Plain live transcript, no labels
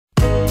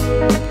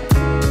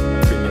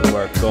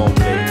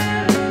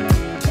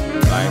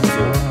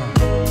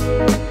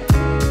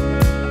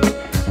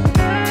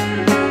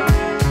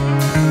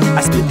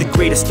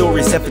the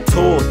stories ever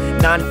told.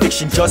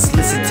 Non-fiction, just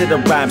listen to the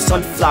rhyme.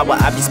 Sunflower,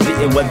 I be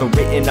spitting, whether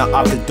written or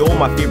off the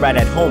dome. I feel right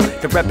at home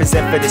to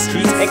represent for the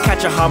streets and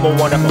catch a homo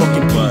on a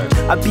fucking beat.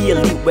 I be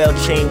elite, well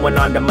trained when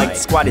on the mic, the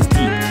squad is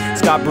deep.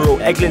 Scarborough,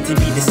 Eglinton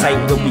be the site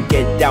where we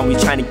get down. We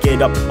trying to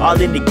get up, all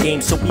in the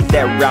game, so we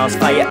let rounds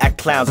fire at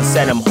clowns and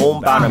send them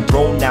homebound. I'm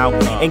grown now,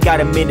 ain't got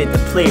a minute to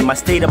play. My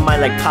state of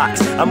mind like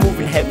Pox, I'm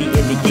moving heavy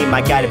in the game.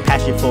 I got a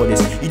passion for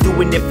this. You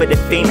doing it for the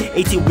fame,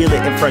 18-wheeler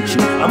in front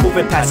you. I'm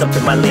moving past up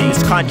in my lane.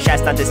 This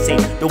contrast not the same.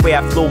 The way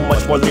I flow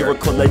much more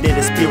lyrical than it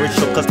is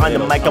spiritual. Cause on the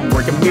mic I'm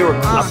working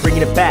miracles. I'm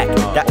bringing it back,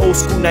 that old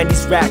school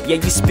 90s rap. Yeah,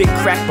 you spit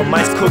crack, but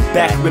mine's cooked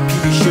back.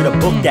 Repeat, you should've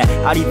booked that.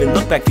 I'd even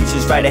look back,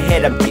 features right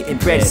ahead. I'm getting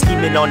bread,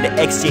 scheming on the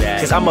XJ.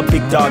 Cause I'm a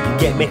big dog, you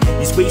get me?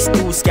 These waste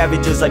stool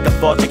scavengers like a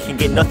vulture can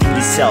get nothing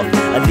yourself.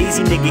 A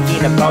lazy nigga he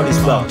ain't about his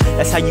wealth.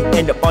 That's how you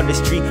end up on the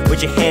street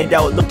with your hand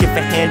out, looking for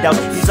handouts.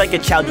 He's like a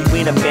child, you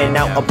ain't a man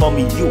now. Up on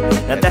me, you.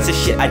 Now that's the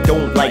shit I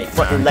don't like.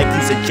 Frontin' like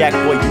you's a jack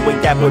boy, you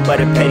ain't that boy but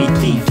a petty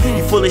thief.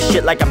 You full of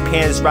shit like a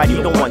pan's ride,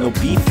 you don't want no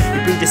beef. You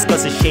bring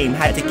disgust and shame,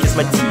 had to kiss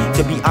my teeth.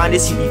 To be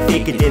honest, you be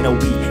faker than a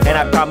weed. And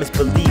I promise,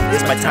 believe,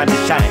 it's my time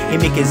to shine.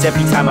 Haymakers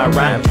every time I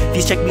rhyme.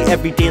 These check me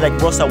every day like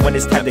Rosa when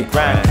it's time to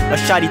grind. My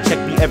shawty check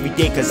me every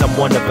day cause I'm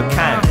one of a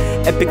kind.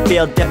 Epic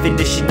fail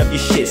definition of your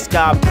shit.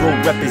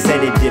 Scarborough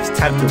representatives,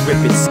 time to rip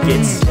it,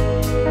 Skittz.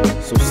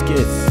 So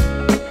Skittz,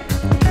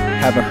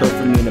 haven't heard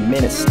from you in a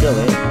minute still,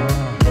 eh?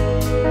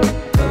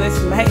 Well,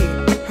 it's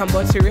late. I'm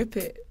about to rip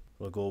it.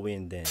 We'll go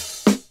in then.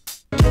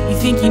 You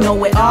think you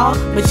know it all,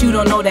 but you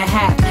don't know the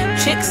half.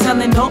 Chicks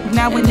selling dope,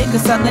 now a nigga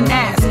selling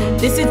ass.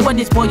 This is what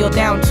it's boiled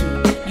down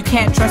to. You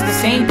can't trust the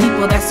same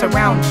people that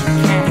surround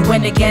you. You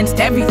went against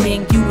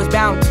everything you was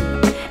bound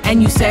to.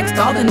 And you sexed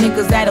all the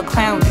niggas that'll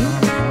clown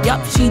you.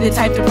 Yup, she the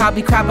type to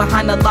probably cry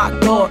behind a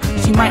locked door.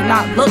 She might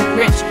not look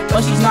rich,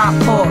 but she's not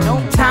poor.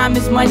 Time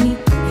is money,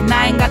 and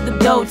I ain't got the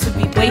dough to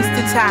be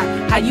wasted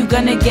time. How you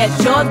gonna get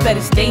yours?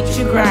 Better state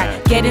your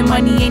grind. Getting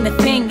money ain't a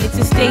thing, it's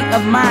a state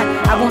of mind.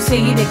 I won't say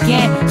it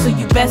again, so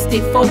you best stay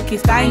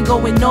focused. I ain't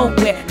going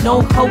nowhere,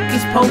 no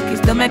hocus pocus.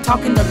 The man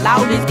talking the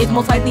loudest is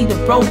most likely the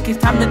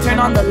brokest. Time to turn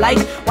on the light,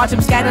 watch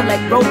them scatter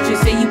like roaches.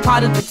 Say you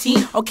part of the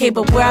team, okay,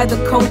 but where are the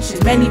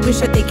coaches? Many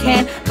wish that they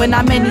can, but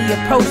not many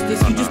approach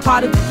this. You just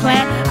part of the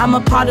plan, I'm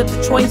a part of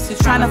the choices.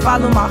 Trying to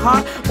follow my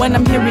heart when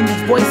I'm hearing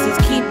these voices.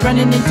 Keep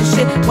running into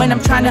shit when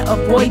I'm trying to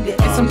avoid it.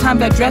 And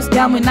sometimes I dress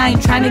down when I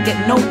ain't trying to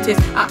get noticed.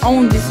 I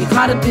own this, you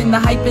caught up in the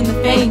hype and the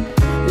fame.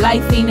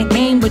 Life ain't a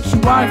game, but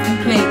you are if you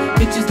play.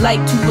 Bitches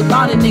like to a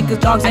lot of niggas,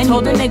 dogs. I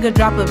told the nigga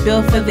drop a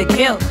bill for the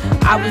kill.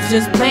 I was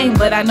just playing,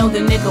 but I know the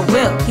nigga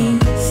will. He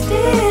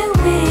still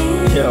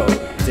will. Yo,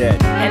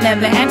 dead. And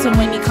never answer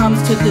when he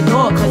comes to the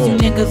door. Cause you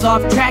niggas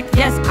off track,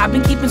 yes, I've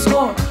been keeping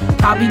score.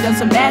 Probably done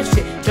some bad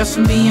shit, just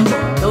from being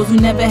bored. Those who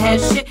never had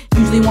shit,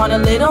 usually want a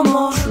little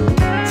more.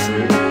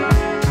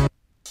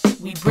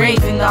 We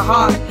brave in the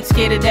heart, ain't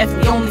scared of death,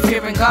 we only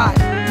fearing God.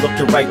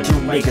 Looking right through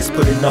niggas,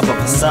 putting up a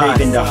facade.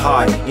 Brave in the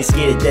heart, ain't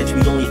scared of death,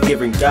 we only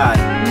fearing God.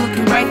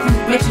 Looking right through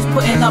bitches,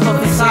 putting up a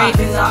facade.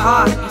 Brave in the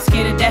heart, ain't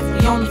scared of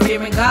death, we only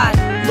fearing God.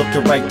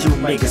 Looking right through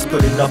niggas,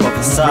 putting up a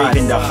facade.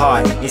 Brave in the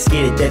heart, ain't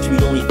scared of death,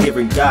 we only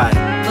fearing God.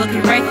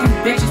 Looking right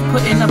through bitches,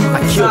 putting up a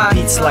facade. I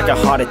kill beats like a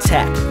heart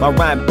attack. My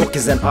rhyme book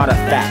is an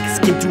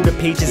artifact. Skim through the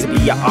pages and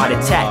be a heart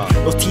attack.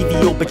 No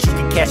TVO, but you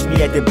can catch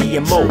me at the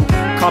BMO.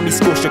 Call me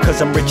Scotia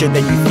cause I'm richer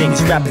than you think.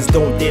 These rappers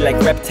don't, they like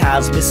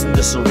reptiles, missing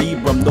the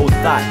cerebrum, no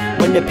thought.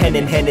 When the pen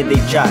in hand and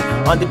they jot.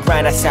 On the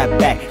grind I sat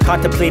back,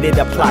 contemplated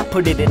a plot,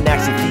 put it in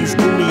action. Please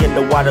do me in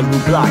the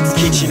Waterloo blocks.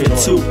 Kitchen and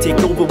two, take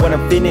over what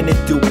I'm finna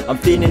to do. I'm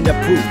finna to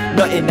prove,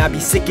 nothing I be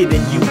sicker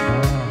than you.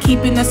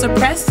 Keeping us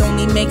oppressed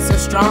only makes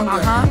us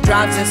stronger.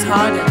 Drives us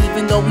harder,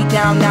 even though we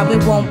down now,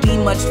 it won't be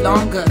much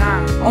longer.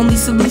 Only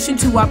solution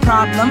to our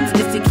problems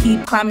is to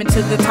keep climbing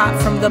to the top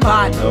from the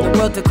bottom. The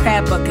world's a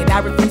crab bucket, I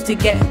refuse to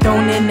get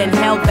thrown in and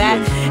held back.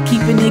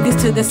 Keeping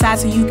niggas to the side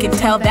so you can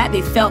tell that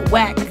they felt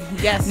whack.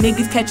 Yes.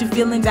 Niggas catching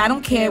feelings, I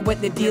don't care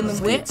what they're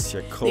dealing with.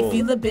 They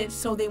feel a bitch,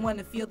 so they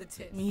wanna feel the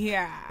tip.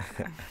 Yeah.